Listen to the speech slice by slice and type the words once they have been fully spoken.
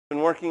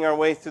been working our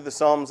way through the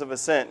Psalms of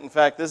Ascent. In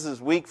fact, this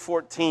is week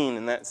 14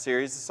 in that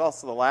series. It's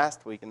also the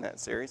last week in that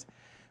series.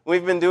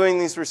 We've been doing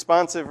these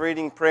responsive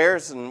reading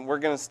prayers, and we're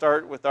going to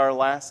start with our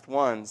last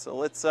one. So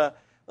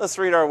let's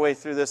read our way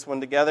through this one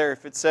together.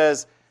 If it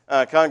says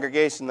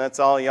congregation, that's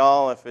all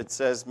y'all. If it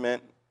says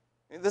mint,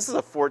 this is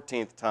the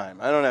 14th time.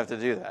 I don't have to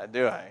do that,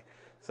 do I?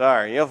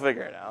 Sorry, you'll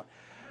figure it out.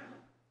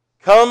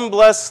 Come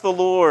bless the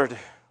Lord,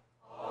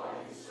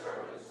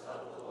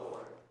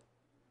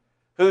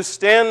 who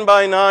stand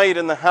by night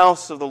in the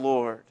house of the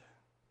Lord.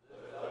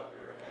 Lift up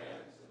your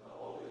hands in the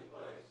holy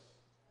place.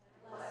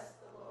 And bless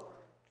the Lord.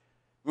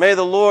 May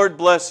the Lord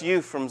bless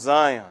you from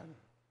Zion.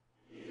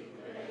 He who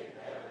made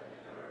heaven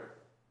and earth.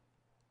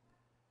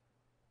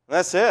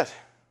 That's it.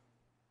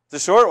 It's a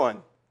short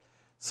one.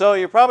 So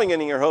you're probably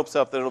getting your hopes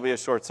up that it'll be a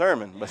short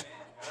sermon, but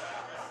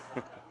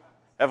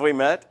have we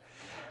met?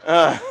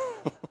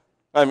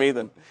 I'm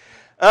Ethan.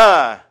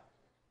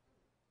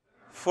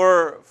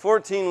 For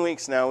 14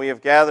 weeks now, we have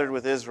gathered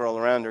with Israel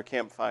around their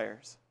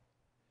campfires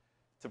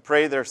to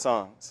pray their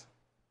songs.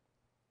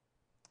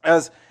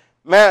 As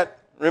Matt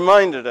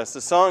reminded us,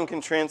 a song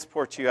can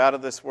transport you out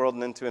of this world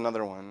and into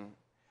another one.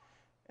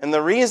 And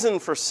the reason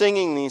for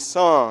singing these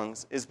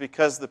songs is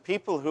because the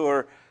people who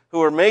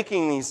are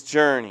making these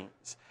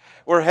journeys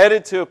were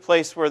headed to a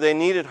place where they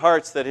needed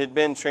hearts that had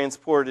been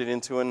transported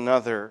into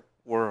another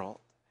world.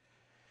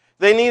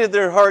 They needed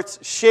their hearts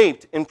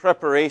shaped in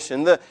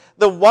preparation. The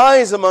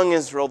wise among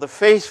Israel, the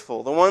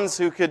faithful, the ones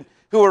who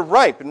were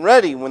ripe and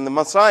ready when the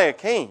Messiah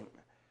came,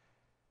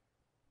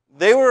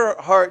 they were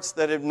hearts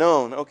that had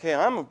known, okay,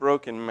 I'm a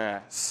broken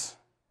mess.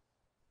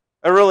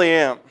 I really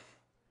am.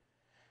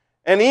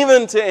 And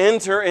even to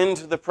enter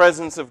into the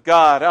presence of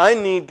God, I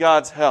need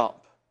God's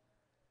help.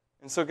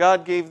 And so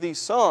God gave these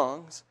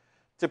songs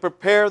to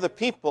prepare the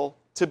people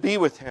to be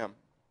with Him.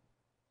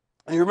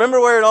 And you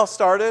remember where it all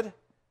started?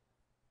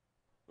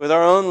 With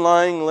our own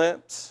lying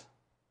lips?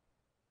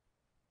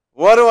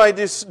 What do I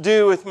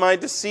do with my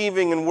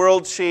deceiving and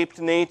world-shaped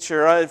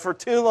nature? For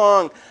too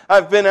long,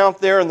 I've been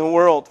out there in the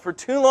world. For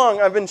too long,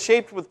 I've been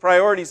shaped with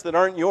priorities that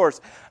aren't yours.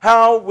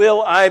 How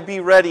will I be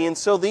ready? And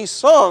so these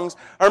songs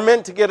are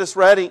meant to get us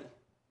ready.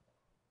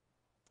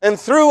 And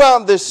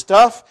throughout this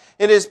stuff,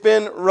 it has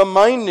been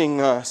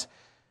reminding us,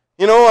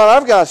 you know what,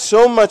 I've got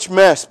so much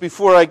mess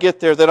before I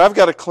get there that I've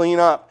got to clean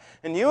up.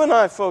 And you and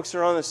I, folks,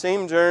 are on the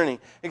same journey,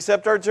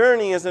 except our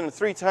journey isn't a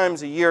 3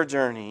 times a year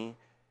journey.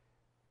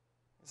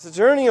 It's a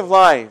journey of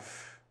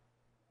life.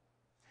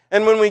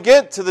 And when we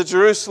get to the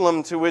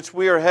Jerusalem to which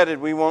we are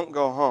headed, we won't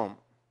go home,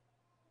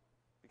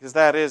 because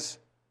that is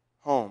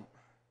home.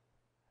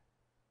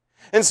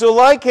 And so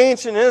like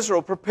ancient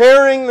Israel,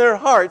 preparing their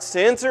hearts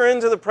to enter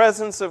into the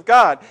presence of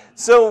God,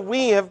 so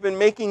we have been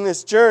making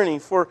this journey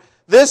for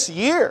this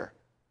year,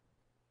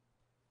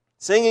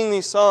 singing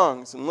these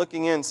songs and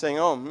looking in, saying,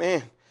 oh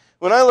man,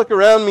 when I look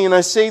around me and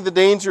I see the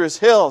dangerous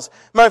hills,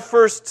 my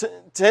first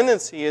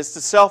tendency is to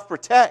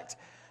self-protect.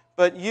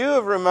 But you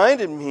have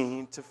reminded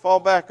me to fall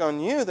back on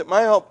you, that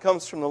my help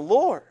comes from the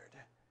Lord.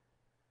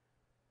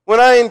 When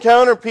I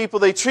encounter people,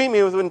 they treat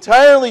me with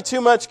entirely too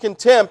much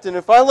contempt, and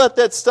if I let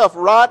that stuff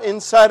rot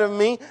inside of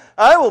me,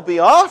 I will be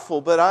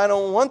awful, but I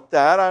don't want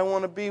that. I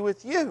want to be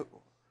with you.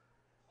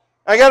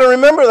 I got to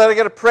remember that. I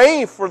got to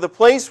pray for the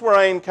place where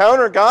I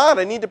encounter God.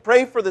 I need to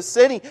pray for the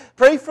city.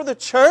 Pray for the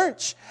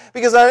church.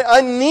 Because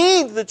I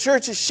need the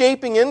church's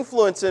shaping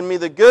influence in me.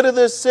 The good of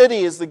this city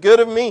is the good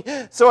of me.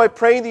 So I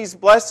pray these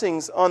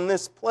blessings on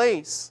this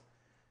place.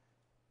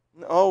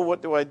 Oh,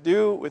 what do I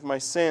do with my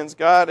sins?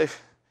 God,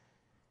 if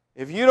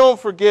you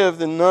don't forgive,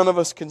 then none of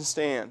us can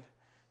stand.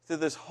 Through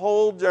this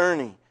whole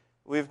journey,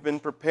 we've been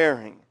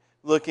preparing,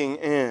 looking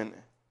in,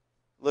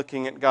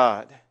 looking at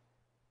God,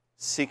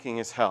 seeking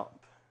His help.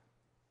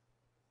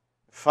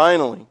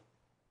 Finally,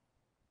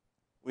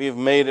 we have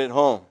made it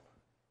home.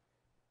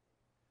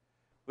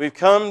 We've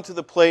come to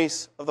the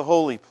place of the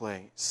holy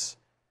place.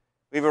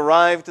 We've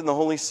arrived in the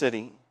holy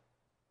city.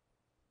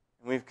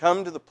 And we've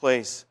come to the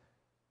place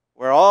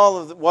where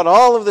what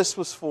all of this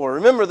was for.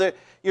 Remember that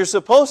you're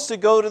supposed to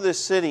go to this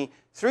city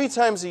 3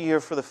 times a year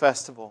for the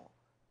festival.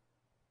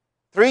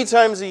 3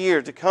 times a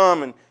year to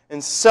come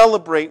and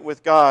celebrate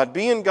with God,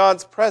 be in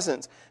God's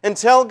presence, and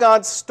tell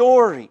God's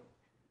story.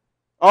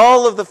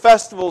 All of the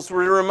festivals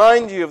were to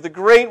remind you of the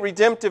great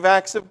redemptive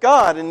acts of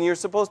God, and you're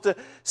supposed to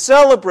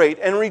celebrate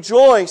and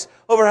rejoice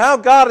over how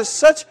God is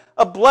such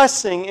a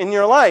blessing in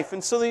your life.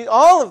 And so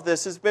all of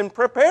this has been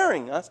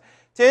preparing us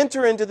to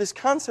enter into this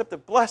concept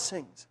of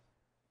blessings.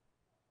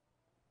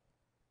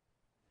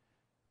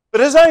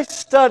 But as I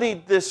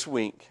studied this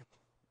week,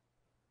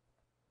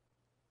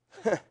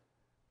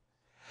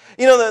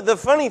 you know, the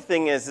funny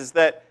thing is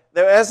that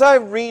as I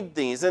read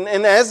these, and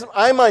as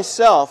I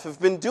myself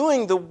have been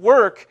doing the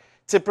work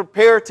to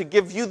prepare to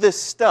give you this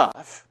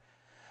stuff,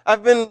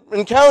 I've been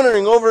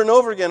encountering over and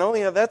over again, oh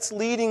yeah, that's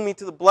leading me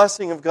to the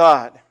blessing of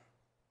God.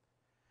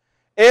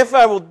 If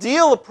I will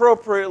deal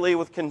appropriately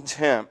with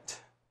contempt,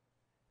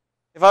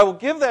 if I will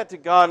give that to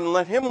God and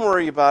let Him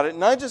worry about it,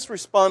 and I just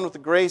respond with the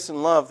grace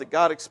and love that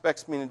God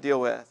expects me to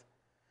deal with,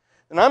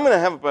 then I'm going to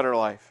have a better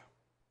life.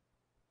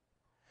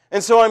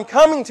 And so I'm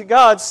coming to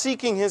God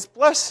seeking His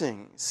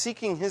blessing,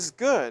 seeking His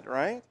good,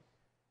 right?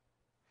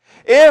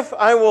 If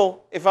I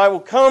will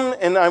come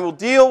and I will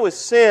deal with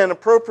sin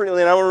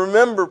appropriately, and I will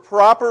remember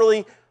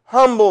properly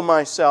humble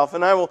myself,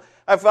 and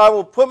if I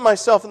will put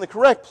myself in the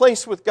correct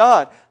place with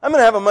God, I'm going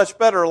to have a much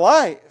better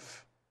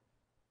life.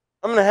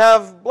 I'm going to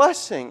have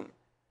blessing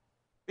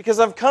because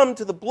I've come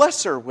to the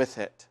blesser with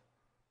it.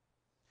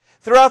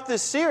 Throughout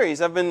this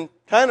series, I've been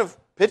kind of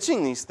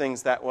pitching these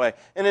things that way.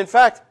 And in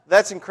fact,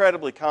 that's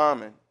incredibly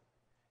common.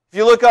 If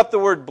you look up the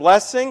word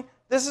blessing,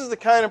 this is the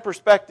kind of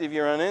perspective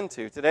you run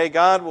into. Today,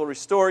 God will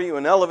restore you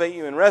and elevate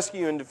you and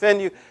rescue you and defend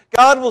you.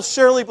 God will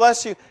surely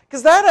bless you.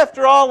 Because that,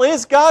 after all,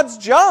 is God's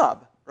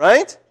job,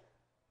 right?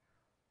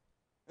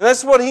 And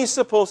that's what He's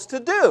supposed to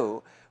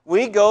do.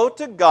 We go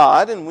to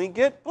God and we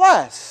get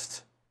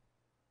blessed.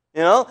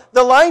 You know,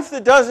 the life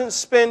that doesn't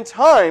spend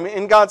time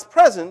in God's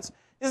presence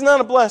is not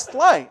a blessed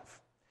life.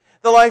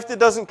 The life that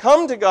doesn't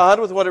come to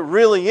God with what it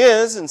really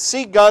is and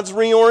seek God's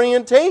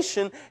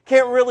reorientation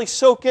can't really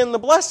soak in the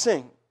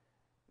blessing.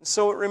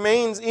 So it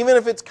remains, even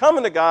if it's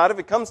coming to God, if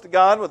it comes to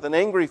God with an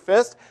angry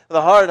fist, with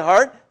a hard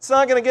heart, it's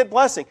not going to get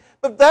blessing.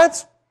 But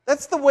that's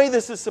the way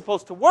this is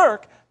supposed to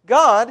work.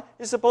 God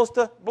is supposed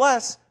to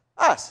bless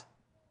us.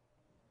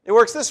 It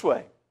works this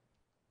way.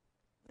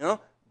 You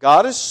know,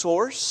 God is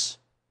source,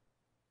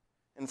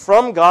 and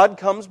from God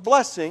comes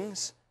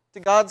blessings to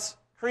God's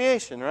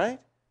creation, right?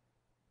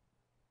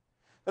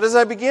 But as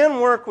I began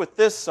work with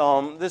this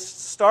psalm, this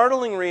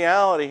startling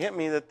reality hit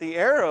me that the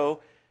arrow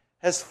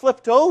has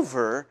flipped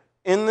over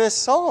in this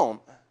psalm.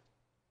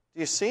 Do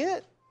you see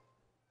it?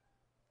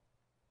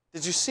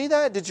 Did you see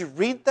that? Did you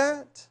read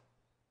that?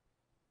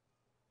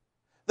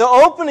 The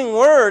opening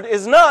word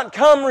is not,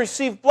 come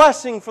receive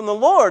blessing from the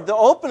Lord. The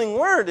opening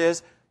word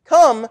is,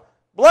 come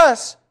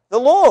bless the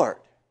Lord.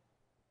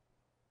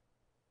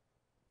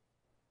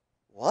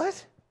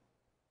 What?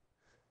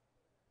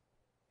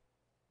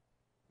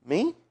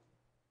 Me?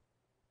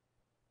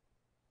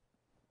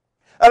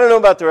 I don't know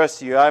about the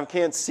rest of you. I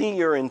can't see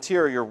your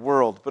interior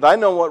world, but I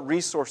know what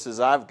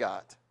resources I've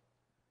got.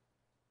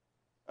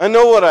 I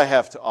know what I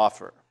have to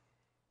offer.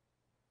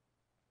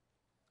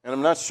 And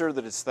I'm not sure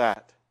that it's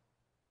that.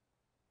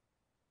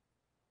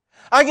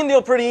 I can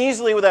deal pretty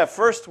easily with that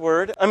first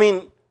word. I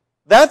mean,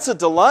 that's a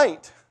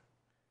delight.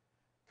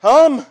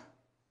 Come.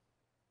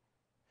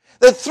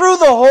 That through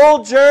the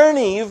whole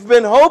journey, you've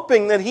been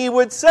hoping that He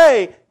would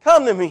say,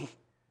 come to me.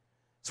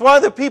 It's why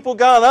the people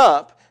got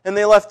up and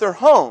they left their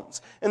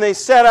homes. And they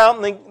sat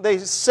out and they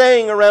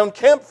sang around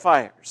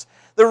campfires.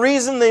 The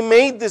reason they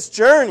made this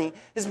journey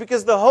is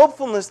because the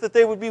hopefulness that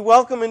they would be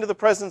welcome into the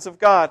presence of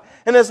God.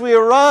 And as we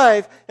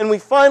arrive and we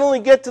finally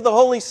get to the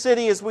holy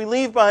city, as we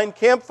leave behind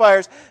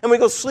campfires and we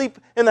go sleep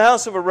in the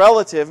house of a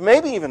relative,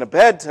 maybe even a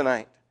bed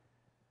tonight,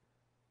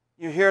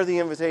 you hear the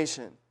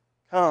invitation,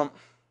 come.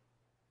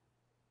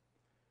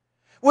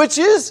 Which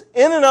is,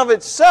 in and of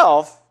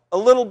itself, a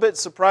little bit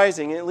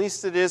surprising, at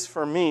least it is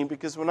for me,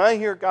 because when I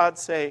hear God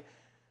say,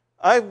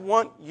 I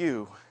want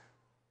you,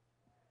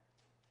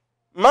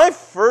 my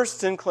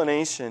first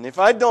inclination, if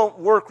I don't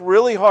work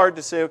really hard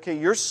to say, okay,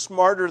 you're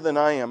smarter than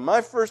I am,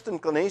 my first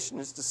inclination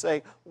is to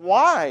say,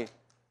 why?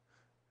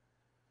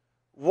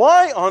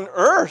 Why on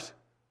earth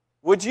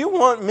would you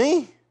want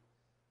me?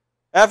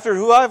 After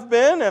who I've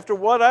been, after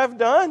what I've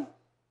done,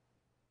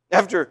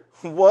 after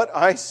what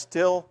I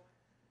still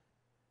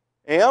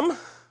am?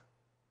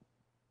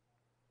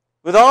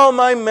 With all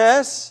my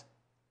mess,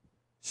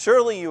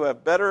 surely you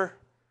have better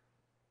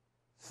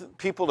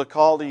people to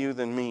call to you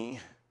than me.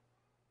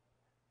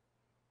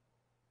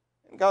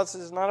 And God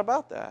says, it's not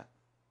about that.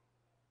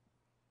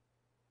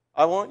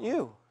 I want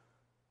you.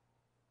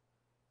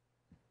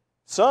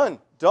 Son,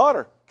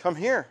 daughter, come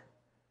here.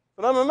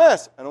 But I'm a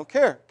mess. I don't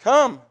care.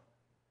 Come.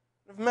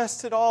 I've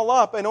messed it all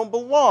up. I don't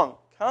belong.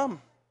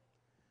 Come.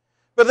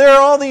 But there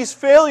are all these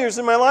failures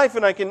in my life,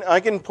 and I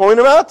can point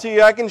them out to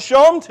you. I can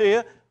show them to you.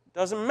 It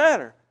doesn't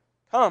matter.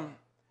 Come,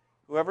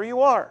 whoever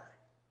you are,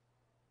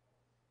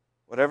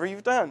 whatever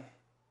you've done,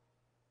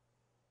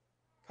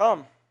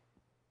 come.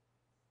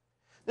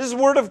 This is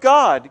the Word of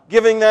God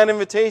giving that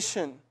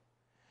invitation.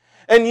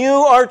 And you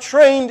are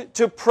trained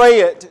to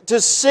pray it,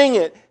 to sing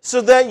it, so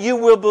that you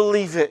will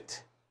believe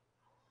it.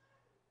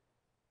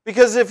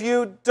 Because if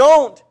you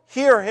don't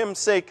hear Him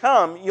say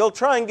come, you'll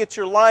try and get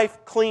your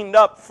life cleaned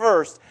up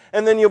first,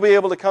 and then you'll be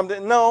able to come to,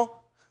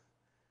 no,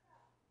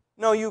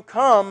 you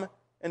come,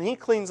 and He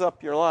cleans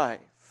up your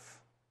life.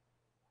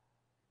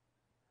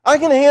 I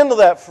can handle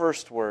that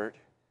first word.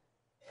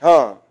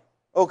 Come.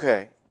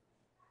 Okay.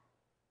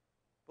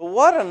 But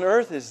what on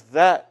earth is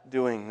that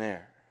doing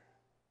there?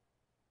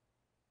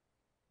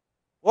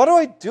 What do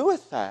I do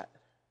with that?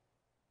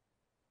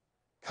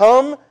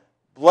 Come,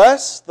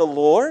 bless the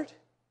Lord?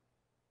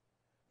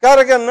 God,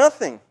 I got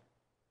nothing.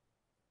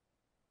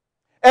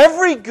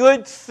 Every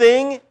good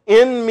thing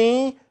in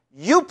me,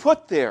 you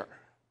put there.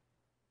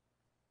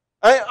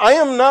 I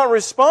am not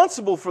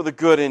responsible for the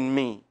good in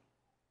me.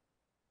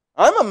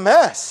 I'm a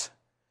mess.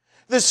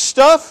 The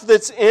stuff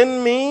that's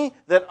in me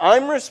that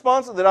I'm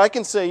responsible, that I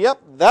can say, yep,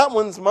 that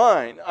one's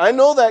mine. I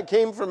know that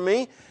came from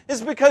me,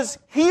 is because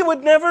He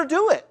would never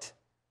do it.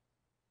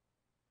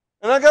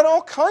 And I got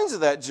all kinds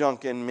of that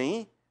junk in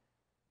me.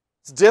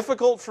 It's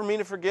difficult for me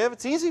to forgive.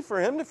 It's easy for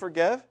Him to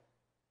forgive.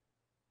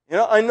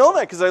 I know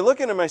that because I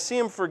look at Him, I see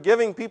Him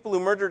forgiving people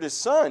who murdered His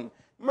son.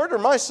 Murder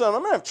my son,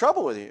 I'm going to have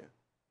trouble with you.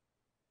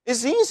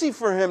 It's easy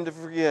for Him to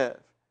forgive.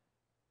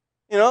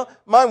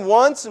 My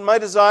wants and my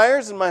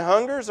desires and my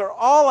hungers are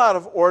all out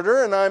of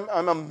order, and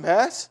I'm a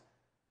mess.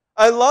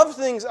 I love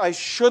things I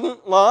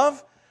shouldn't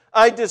love.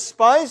 I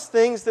despise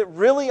things that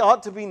really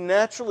ought to be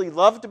naturally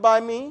loved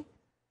by me.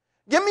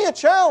 Give me a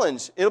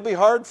challenge. It'll be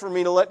hard for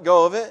me to let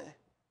go of it.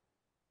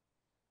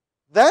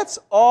 That's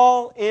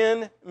all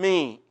in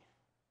me.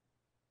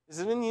 Is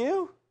it in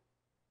you?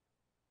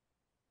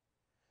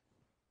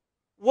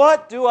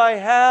 What do I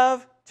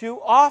have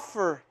to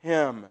offer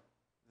Him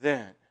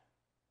then?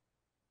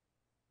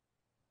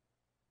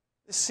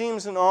 This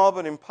seems an all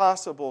but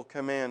impossible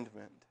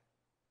commandment.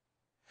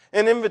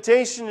 An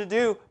invitation to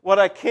do what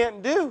I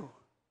can't do.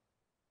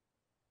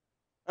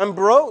 I'm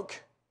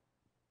broke.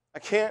 I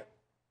can't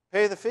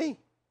pay the fee.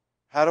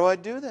 How do I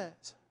do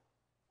that?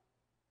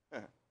 I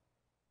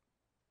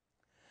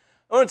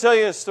want to tell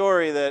you a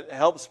story that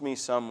helps me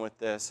some with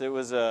this. It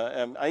was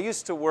I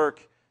used to work.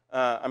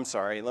 I'm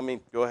sorry. Let me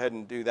go ahead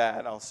and do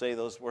that. I'll say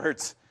those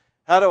words.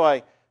 How do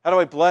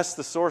I bless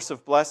the source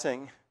of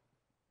blessing?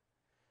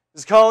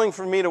 It's calling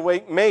for me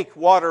to make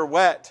water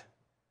wet.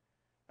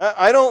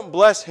 I don't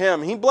bless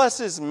Him. He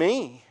blesses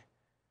me.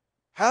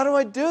 How do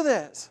I do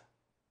this?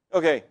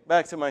 Okay,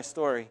 back to my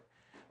story.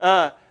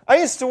 I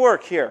used to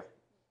work here.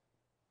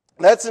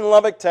 That's in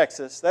Lubbock,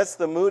 Texas. That's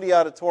the Moody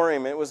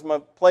Auditorium. It was my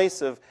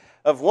place of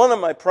one of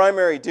my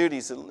primary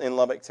duties in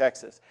Lubbock,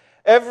 Texas.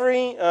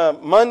 Every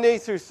Monday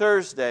through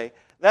Thursday,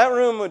 that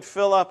room would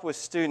fill up with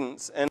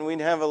students, and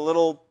we'd have a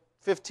little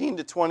 15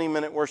 to 20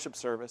 minute worship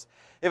service.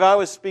 If I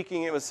was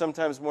speaking, it was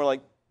sometimes more like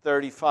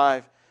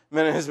 35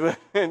 minutes.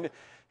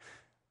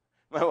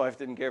 My wife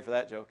didn't care for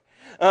that joke.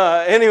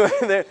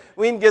 Anyway,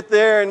 we'd get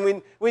there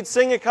and we'd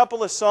sing a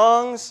couple of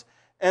songs,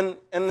 and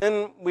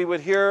then we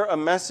would hear a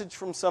message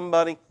from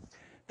somebody.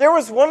 There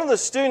was one of the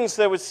students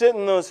that would sit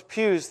in those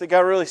pews that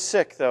got really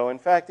sick, though. In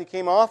fact, he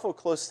came awful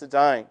close to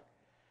dying.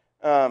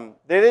 They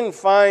didn't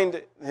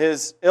find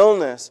his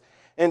illness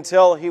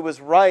until he was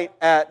right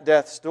at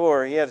death's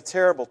door. He had a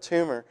terrible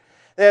tumor.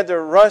 They had to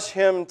rush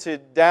him to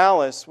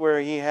Dallas,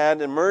 where he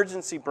had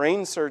emergency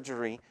brain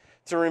surgery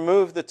to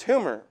remove the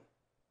tumor.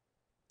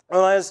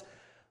 Well, as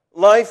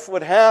life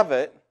would have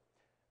it,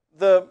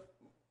 that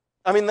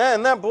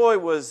boy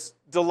was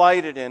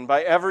delighted in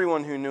by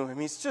everyone who knew him.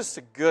 He's just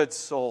a good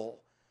soul.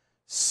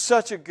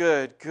 Such a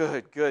good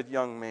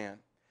young man.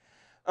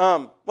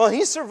 Well,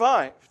 he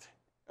survived.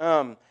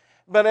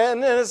 But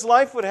as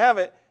life would have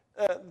it,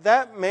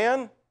 that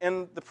man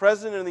and the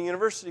president of the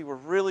university were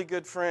really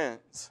good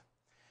friends.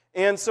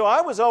 And so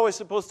I was always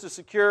supposed to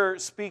secure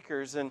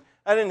speakers, and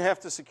I didn't have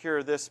to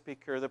secure this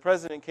speaker. The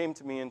president came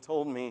to me and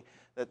told me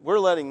that we're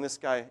letting this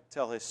guy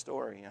tell his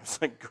story. I was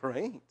like,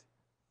 great.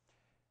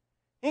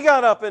 He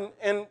got up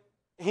and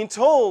he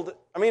told,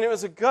 it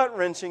was a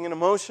gut-wrenching and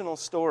emotional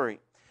story.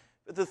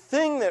 But the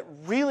thing that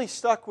really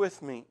stuck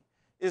with me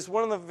is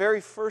one of the very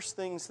first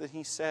things that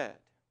he said.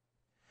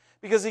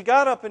 Because he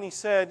got up and he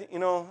said,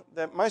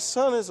 that my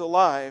son is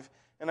alive,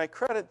 and I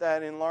credit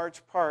that in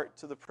large part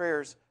to the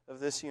prayers of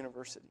this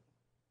university.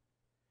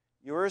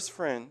 You were his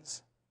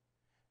friends,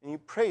 and you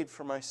prayed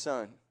for my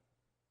son. And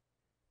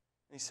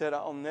he said,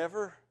 I'll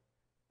never,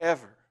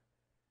 ever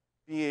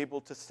be able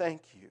to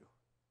thank you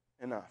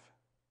enough.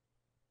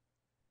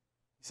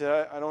 He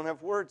said, I don't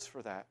have words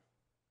for that.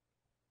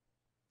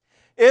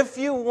 If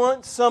you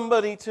want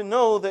somebody to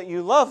know that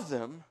you love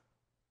them,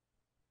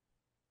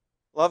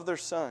 love their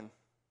son.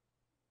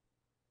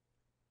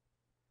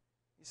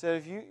 He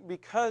said,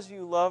 because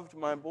you loved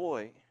my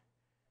boy,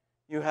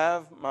 you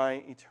have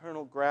my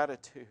eternal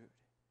gratitude,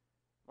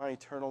 my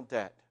eternal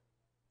debt.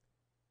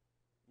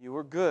 You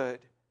were good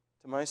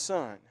to my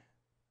son,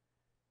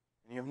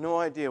 and you have no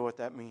idea what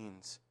that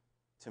means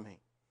to me.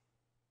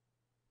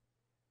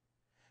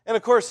 And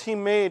of course, he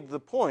made the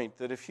point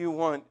that if you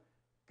want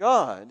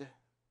God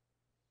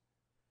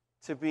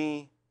to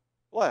be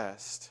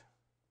blessed,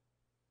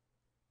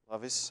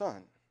 love his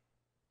son.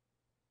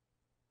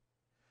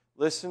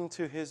 Listen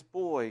to his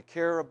boy.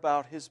 Care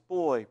about his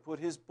boy. Put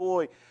his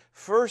boy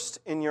first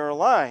in your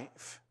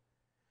life.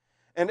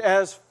 And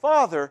as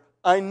father,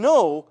 I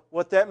know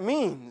what that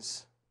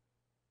means.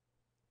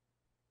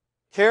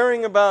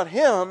 Caring about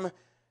him,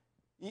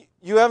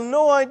 you have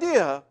no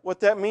idea what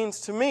that means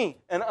to me.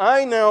 And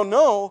I now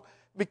know,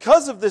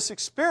 because of this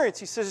experience,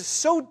 he says, it's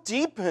so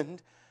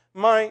deepened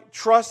my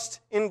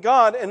trust in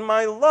God and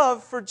my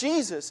love for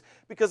Jesus,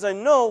 because I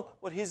know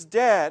what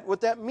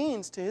that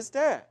means to his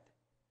dad.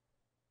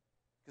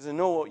 Because I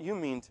know what you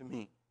mean to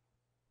me.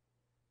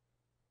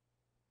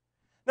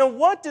 Now,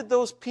 what did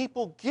those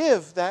people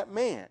give that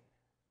man?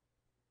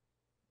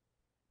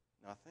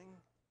 Nothing.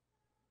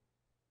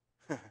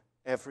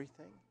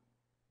 Everything.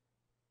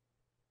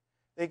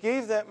 They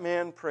gave that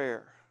man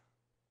prayer.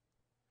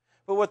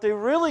 But what they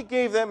really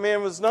gave that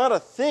man was not a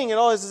thing at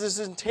all. It's this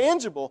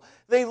intangible.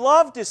 They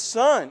loved his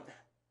son.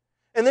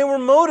 And they were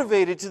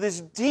motivated to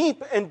this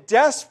deep and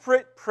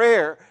desperate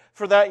prayer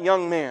for that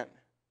young man.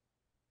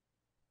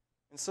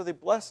 And so they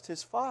blessed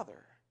his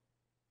father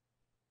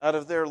out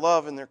of their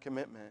love and their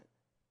commitment.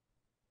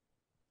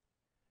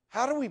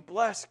 How do we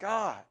bless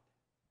God?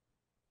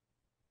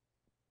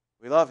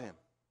 We love Him.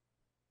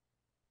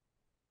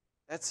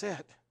 That's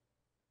it.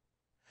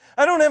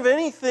 I don't have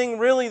anything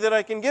really that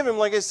I can give Him.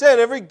 Like I said,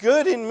 every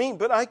good in me,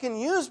 but I can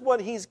use what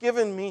He's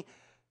given me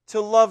to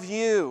love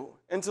you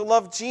and to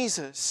love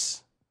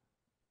Jesus.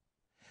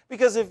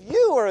 Because if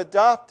you are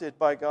adopted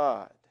by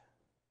God,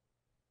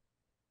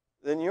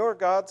 then you're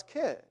God's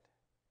kid.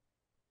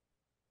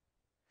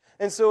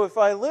 And so if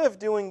I live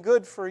doing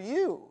good for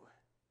you,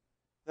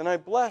 then I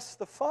bless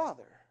the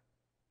Father.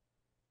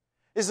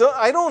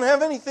 I don't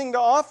have anything to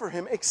offer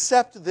Him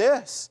except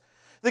this,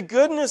 the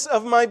goodness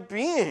of my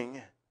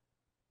being.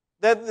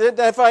 That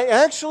if I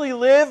actually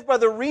live by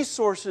the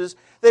resources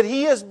that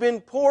He has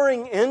been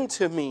pouring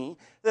into me,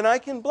 then I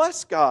can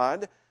bless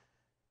God.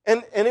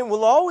 And it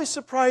will always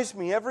surprise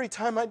me every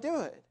time I do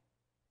it.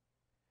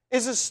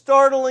 It's a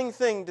startling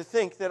thing to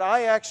think that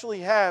I actually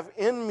have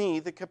in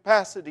me the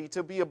capacity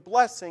to be a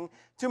blessing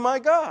to my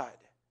God.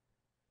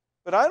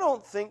 But I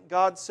don't think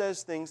God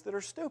says things that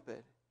are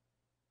stupid.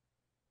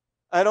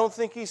 I don't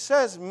think He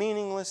says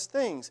meaningless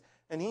things.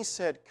 And He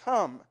said,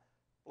 "Come,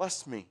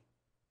 bless me.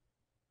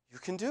 You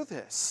can do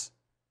this."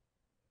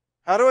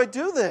 How do I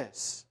do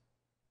this?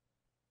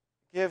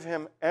 Give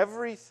Him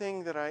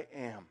everything that I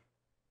am.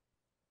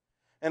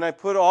 And I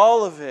put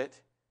all of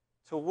it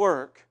to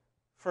work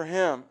for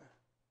Him.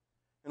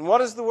 And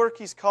what is the work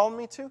He's called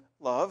me to?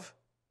 Love.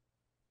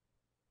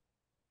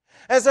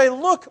 As I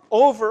look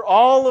over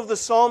all of the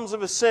Psalms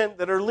of Ascent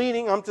that are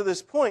leading up to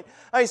this point,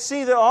 I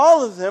see that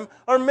all of them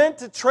are meant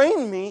to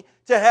train me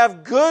to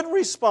have good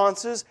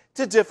responses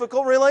to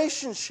difficult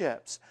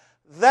relationships.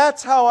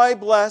 That's how I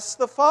bless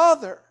the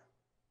Father.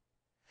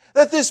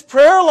 That this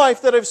prayer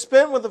life that I've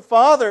spent with the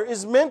Father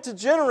is meant to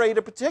generate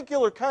a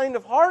particular kind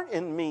of heart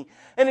in me.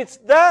 And it's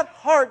that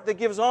heart that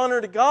gives honor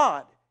to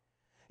God.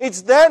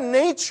 It's that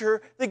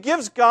nature that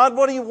gives God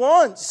what He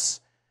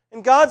wants.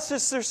 And God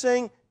sits there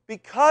saying,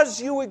 because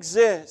you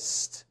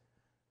exist,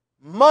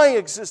 my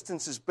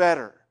existence is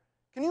better.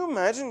 Can you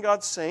imagine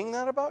God saying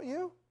that about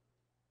you?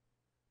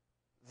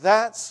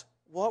 That's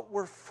what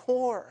we're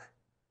for.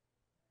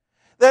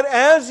 That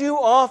as you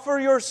offer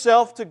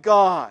yourself to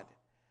God,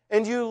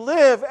 and you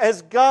live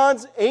as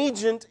God's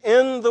agent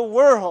in the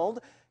world,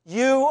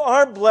 you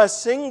are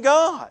blessing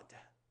God.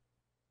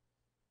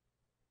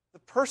 The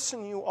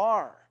person you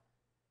are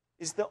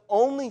is the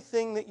only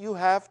thing that you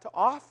have to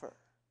offer.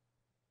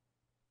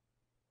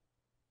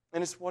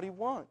 And it's what He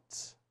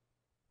wants.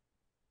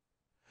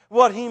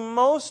 What He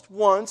most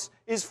wants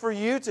is for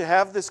you to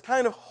have this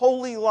kind of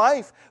holy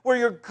life where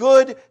you're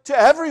good to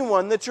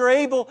everyone, that you're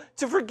able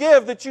to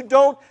forgive, that you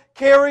don't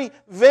carry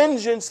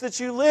vengeance, that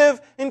you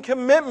live in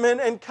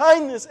commitment and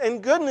kindness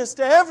and goodness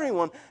to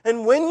everyone.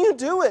 And when you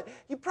do it,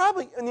 you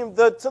probably,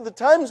 the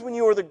times when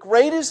you are the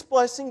greatest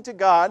blessing to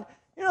God,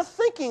 you're not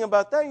thinking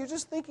about that. You're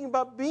just thinking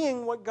about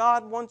being what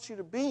God wants you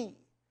to be.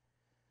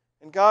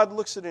 And God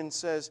looks at it and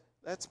says,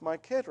 that's my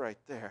kid right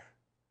there.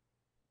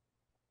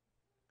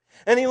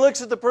 And He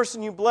looks at the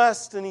person you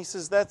blessed and He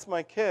says, that's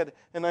my kid.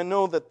 And I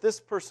know that this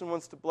person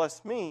wants to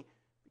bless me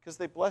because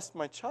they blessed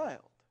my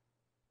child.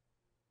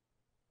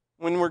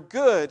 When we're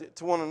good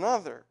to one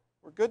another,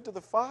 we're good to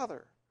the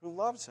Father who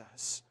loves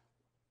us.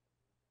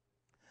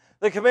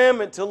 The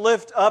commandment to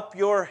lift up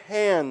your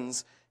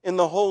hands in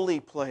the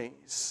holy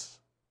place.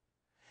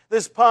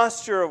 This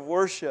posture of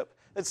worship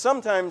that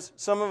sometimes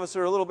some of us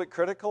are a little bit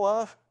critical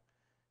of.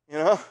 You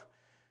know,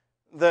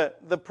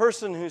 the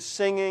person who's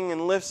singing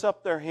and lifts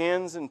up their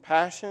hands in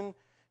passion,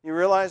 you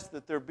realize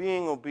that they're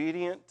being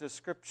obedient to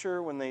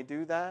Scripture when they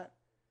do that.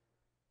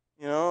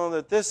 You know,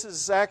 that this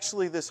is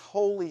actually this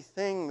holy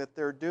thing that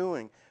they're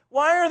doing.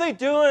 Why are they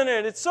doing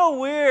it? It's so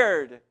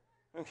weird.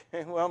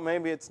 Okay, well,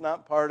 maybe it's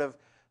not part of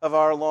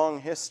our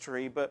long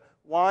history, but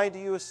why do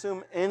you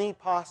assume any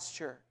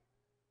posture?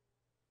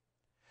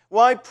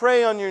 Why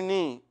pray on your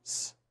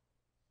knees?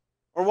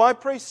 Or why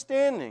pray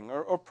standing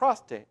or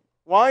prostrate?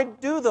 Why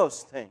do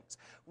those things?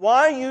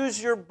 Why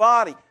use your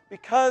body?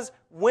 Because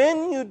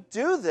when you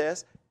do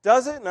this,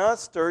 does it not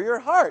stir your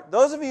heart?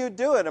 Those of you who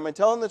do it, am I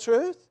telling the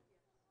truth?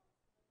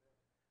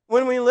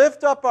 When we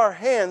lift up our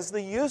hands,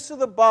 the use of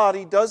the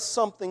body does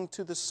something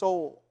to the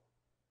soul.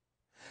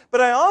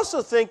 But I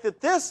also think that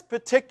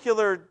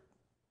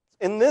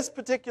in this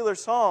particular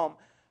psalm,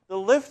 the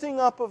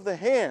lifting up of the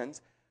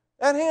hands,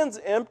 that hand's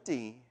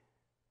empty.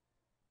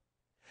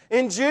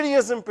 In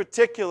Judaism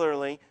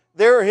particularly,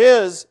 there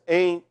is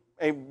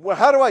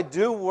how do I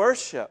do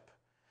worship?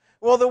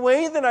 Well, the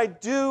way that I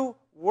do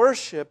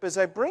worship is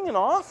I bring an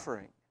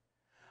offering.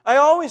 I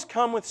always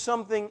come with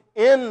something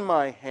in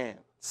my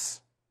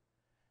hands.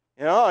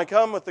 I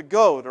come with a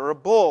goat or a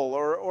bull,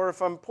 or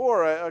if I'm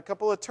poor, a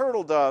couple of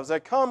turtle doves. I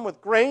come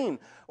with grain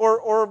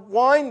or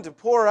wine to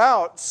pour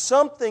out,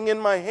 something in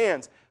my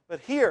hands.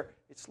 But here,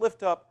 it's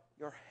lift up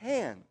your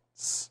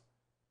hands.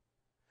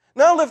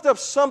 Not lift up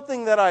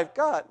something that I've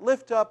got.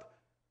 Lift up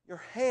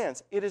your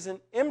hands. It is an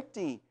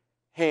empty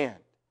hand.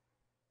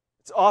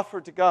 It's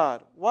offered to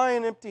God. Why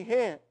an empty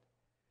hand?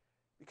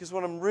 Because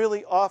what I'm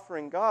really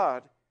offering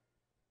God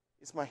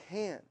is my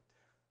hand.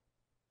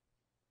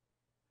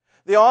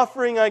 The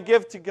offering I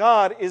give to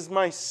God is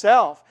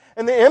myself.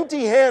 And the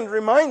empty hand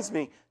reminds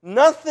me,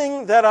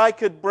 nothing that I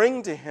could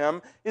bring to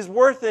Him is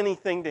worth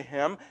anything to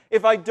Him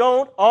if I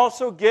don't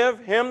also give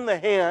Him the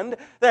hand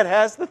that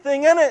has the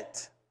thing in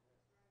it.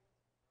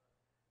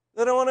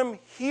 That I want Him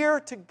here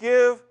to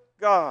give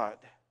God.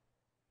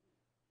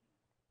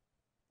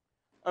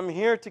 I'm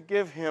here to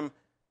give Him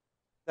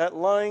that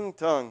lying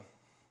tongue.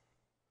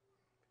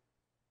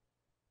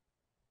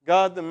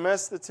 God, the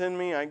mess that's in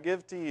me, I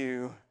give to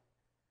You.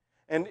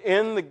 And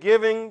in the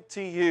giving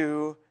to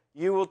You,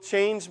 You will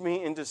change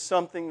me into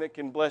something that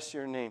can bless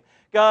Your name.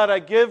 God, I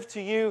give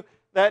to You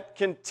that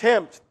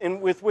contempt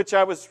with which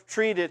I was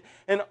treated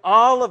and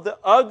all of the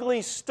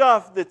ugly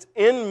stuff that's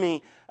in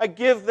me. I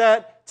give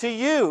that to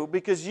You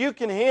because You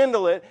can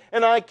handle it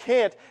and I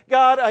can't.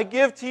 God, I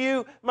give to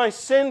You my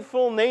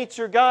sinful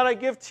nature. God, I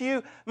give to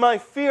You my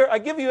fear. I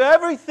give You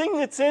everything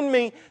that's in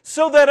me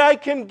so that I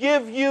can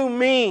give You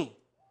me.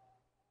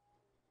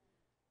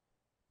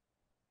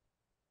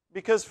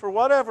 Because for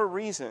whatever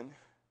reason,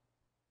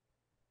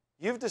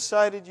 you've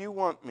decided you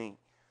want me.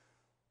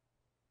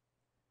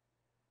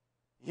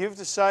 You've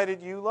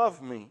decided you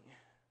love me.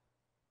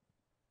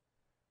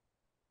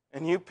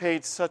 And You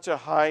paid such a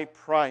high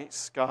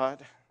price, God.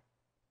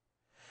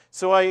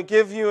 So I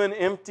give You an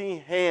empty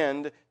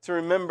hand to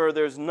remember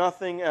there's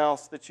nothing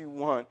else that You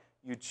want.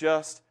 You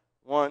just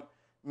want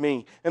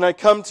me. And I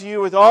come to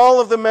You with all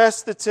of the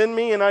mess that's in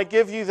me and I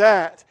give You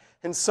that.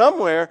 And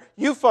somewhere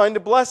you find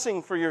a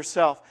blessing for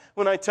yourself.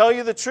 When I tell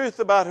you the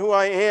truth about who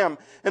I am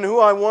and who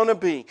I want to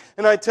be.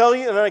 And I tell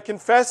you and I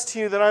confess to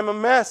you that I'm a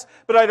mess,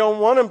 but I don't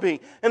want to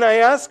be. And I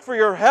ask for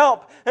your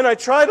help. And I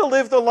try to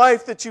live the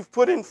life that you've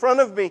put in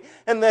front of me.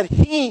 And that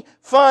He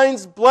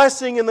finds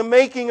blessing in the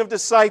making of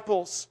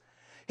disciples.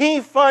 He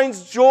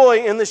finds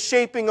joy in the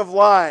shaping of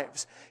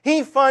lives.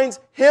 He finds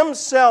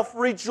Himself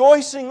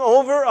rejoicing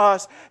over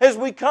us as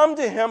we come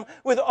to Him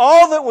with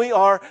all that we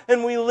are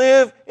and we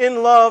live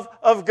in love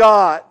of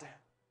God.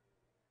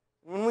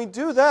 When we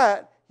do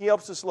that, He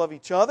helps us love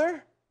each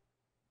other.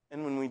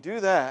 And when we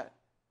do that,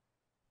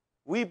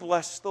 we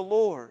bless the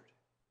Lord.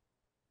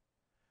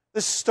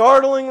 The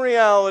startling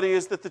reality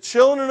is that the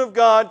children of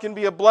God can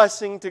be a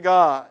blessing to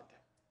God.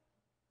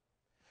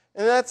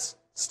 And that's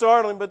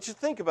startling, but you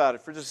think about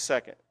it for just a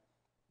second.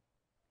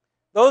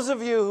 Those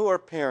of you who are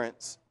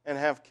parents and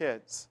have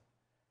kids,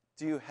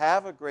 do you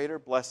have a greater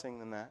blessing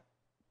than that?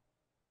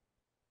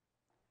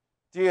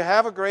 Do you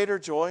have a greater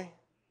joy?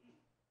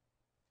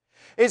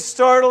 It's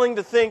startling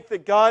to think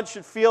that God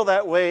should feel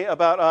that way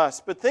about us.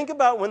 But think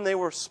about when they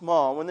were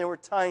small, when they were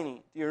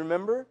tiny. Do you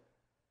remember?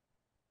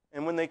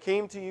 And when they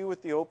came to you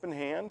with the open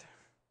hand?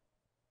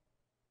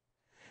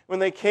 When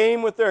they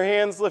came with their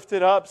hands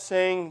lifted up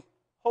saying,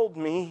 "Hold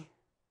me."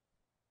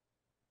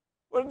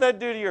 What did that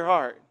do to your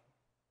heart?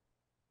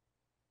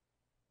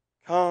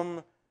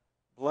 Come,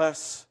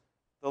 bless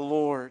the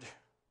Lord.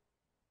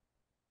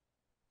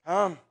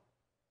 Come.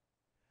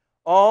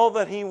 All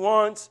that He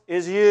wants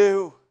is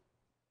you.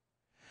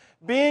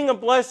 Being a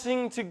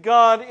blessing to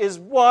God is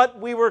what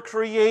we were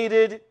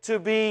created to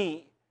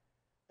be.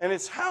 And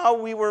it's how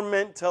we were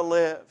meant to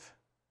live.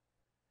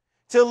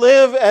 To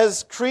live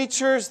as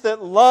creatures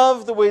that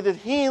love the way that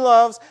He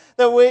loves,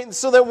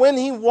 so that when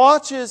He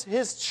watches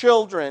His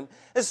children,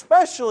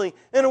 especially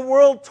in a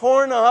world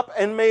torn up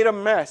and made a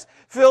mess,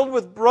 filled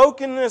with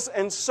brokenness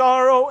and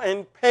sorrow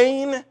and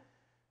pain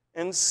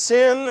and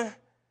sin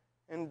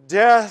and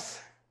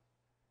death,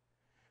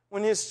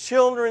 when His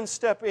children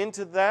step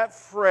into that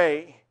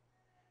fray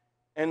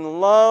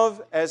and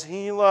love as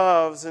He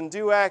loves and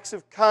do acts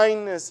of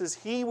kindness as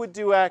He would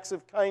do acts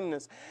of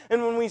kindness.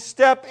 And when we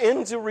step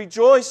into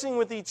rejoicing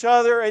with each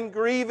other and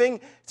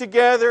grieving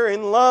together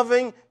and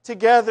loving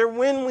together,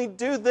 when we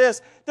do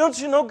this, don't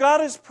you know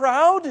God is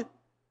proud?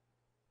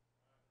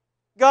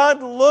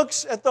 God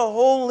looks at the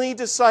holy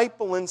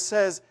disciple and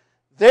says,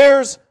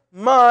 "There's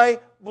my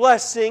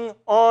blessing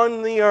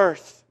on the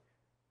earth.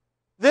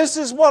 This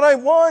is what I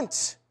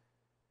want.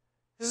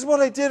 This is what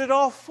I did it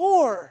all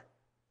for.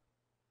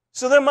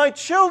 So that my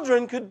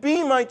children could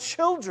be my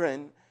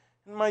children,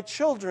 and my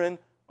children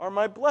are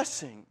my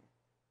blessing."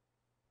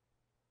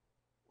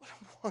 What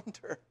a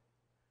wonder.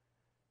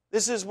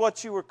 This is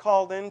what you were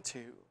called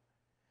into.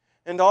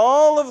 And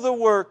all of the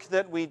work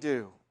that we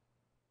do,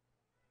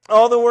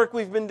 all the work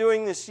we've been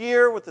doing this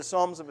year with the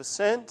Psalms of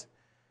Ascent,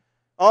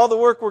 all the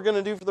work we're going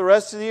to do for the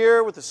rest of the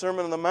year with the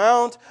Sermon on the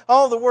Mount,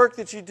 all the work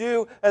that you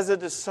do as a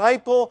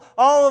disciple,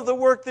 all of the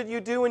work that you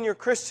do in your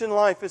Christian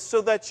life is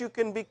so that you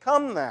can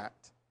become that.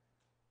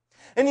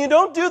 And you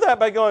don't do that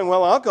by going,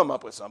 "Well, I'll come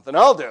up with something.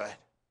 I'll do it.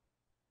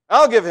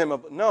 I'll give him a...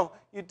 No,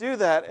 you do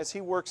that as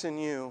he works in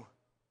you.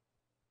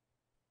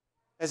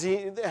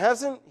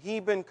 Hasn't he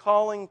been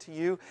calling to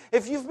you?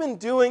 If you've been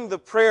doing the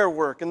prayer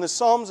work and the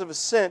Psalms of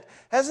Ascent,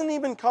 hasn't he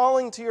been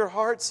calling to your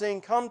heart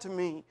saying, come to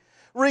me,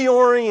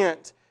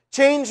 reorient,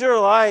 change your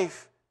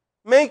life,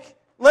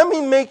 let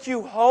me make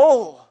you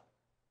whole?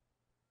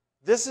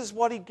 This is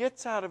what he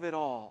gets out of it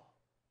all.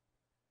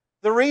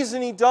 The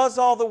reason he does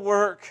all the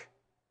work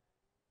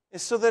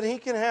is so that he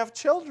can have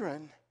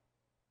children.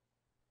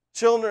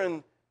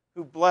 Children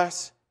who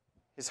bless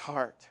his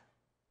heart.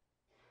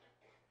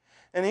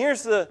 And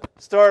here's the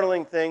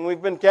startling thing.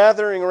 We've been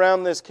gathering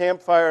around this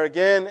campfire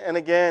again and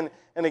again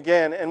and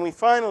again, and we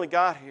finally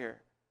got here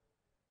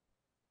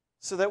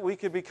so that we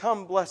could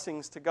become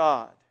blessings to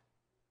God.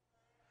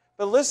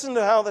 But listen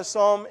to how the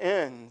psalm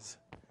ends.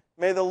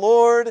 May the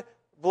Lord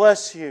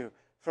bless you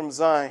from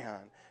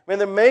Zion. May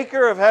the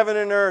maker of heaven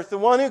and earth, the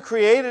one who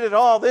created it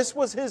all, this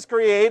was his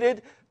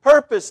created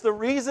purpose. The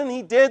reason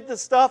he did the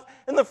stuff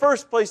in the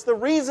first place, the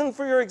reason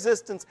for your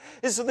existence,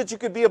 is so that you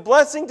could be a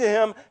blessing to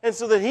him and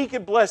so that he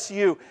could bless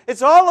you.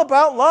 It's all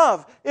about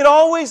love. It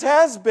always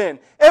has been.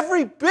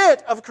 Every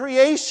bit of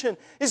creation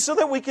is so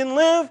that we can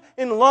live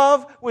in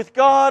love with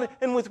God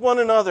and with one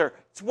another.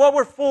 It's what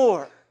we're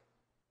for.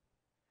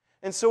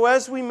 And so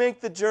as we make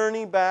the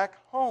journey back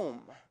home,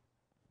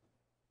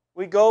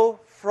 we go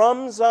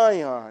from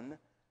Zion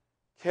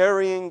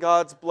carrying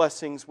God's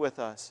blessings with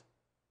us.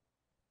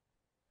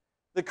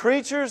 The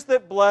creatures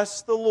that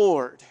bless the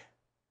Lord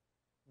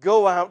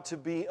go out to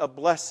be a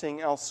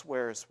blessing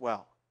elsewhere as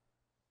well.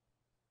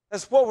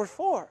 That's what we're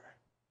for.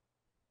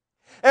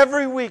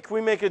 Every week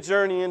we make a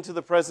journey into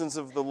the presence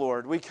of the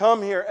Lord. We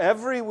come here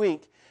every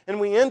week and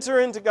we enter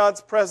into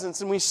God's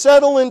presence and we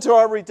settle into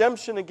our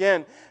redemption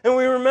again. And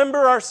we remember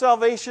our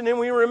salvation and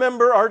we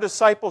remember our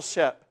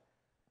discipleship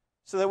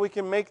so that we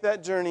can make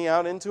that journey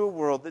out into a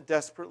world that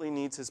desperately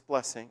needs His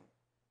blessing.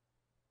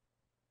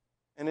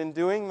 And in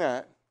doing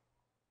that,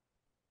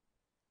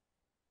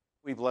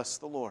 we bless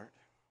the Lord.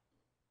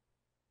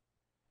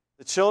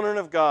 The children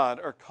of God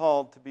are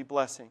called to be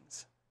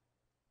blessings.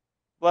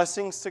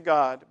 Blessings to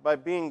God by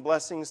being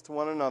blessings to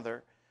one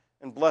another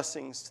and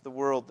blessings to the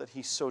world that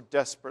He so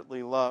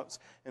desperately loves.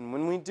 And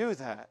when we do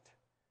that,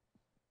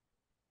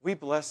 we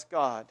bless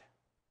God.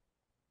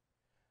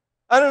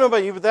 I don't know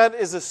about you, but that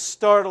is a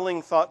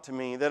startling thought to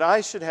me, that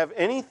I should have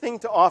anything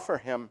to offer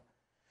Him,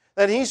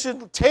 that He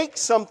should take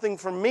something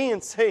from me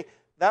and say,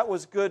 that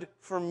was good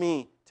for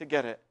me to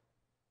get it.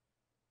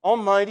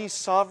 Almighty,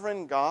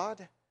 sovereign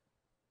God,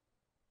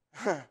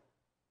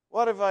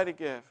 what have I to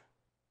give?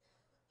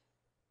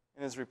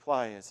 And His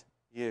reply is,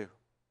 you.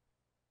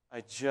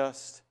 I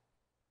just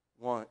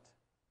want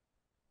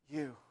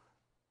you.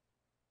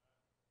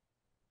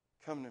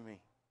 Come to me.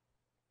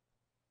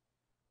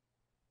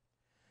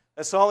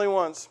 That's all He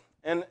wants.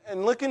 And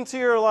look into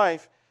your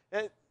life.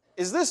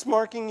 Is this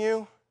marking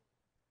you?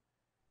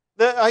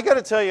 I got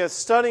to tell you,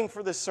 studying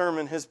for this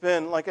sermon has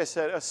been, like I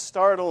said, a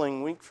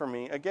startling week for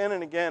me. Again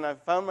and again,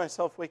 I've found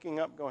myself waking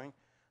up going,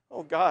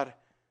 oh God,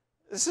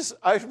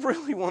 I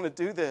really want to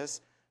do this.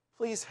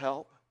 Please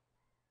help.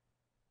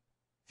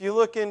 If you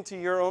look into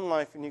your own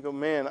life and you go,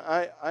 man,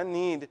 I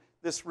need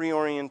this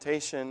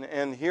reorientation,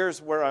 and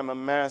here's where I'm a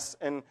mess,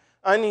 and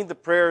I need the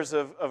prayers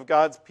of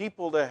God's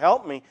people to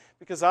help me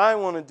because I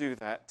want to do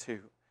that too.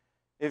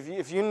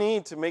 If you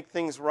need to make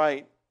things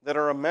right that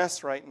are a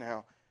mess right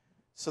now,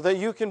 so that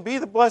you can be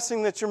the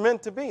blessing that you're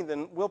meant to be,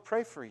 then we'll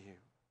pray for you.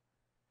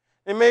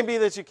 It may be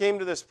that you came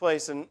to this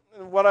place, and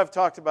what I've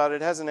talked about,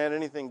 it hasn't had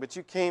anything, but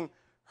you came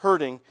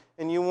hurting,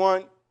 and you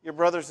want your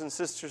brothers and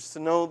sisters to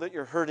know that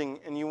you're hurting,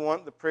 and you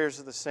want the prayers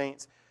of the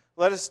saints.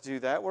 Let us do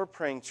that. We're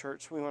praying,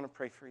 church. We want to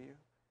pray for you.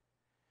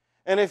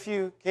 And if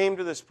you came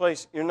to this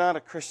place, you're not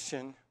a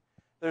Christian.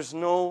 There's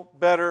no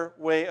better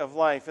way of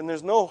life, and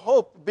there's no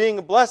hope of being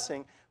a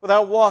blessing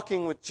without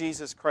walking with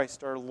Jesus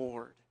Christ our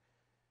Lord.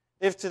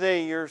 If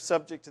today you're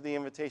subject to the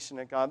invitation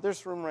of God,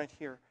 there's room right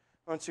here.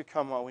 Why don't you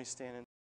come while we stand and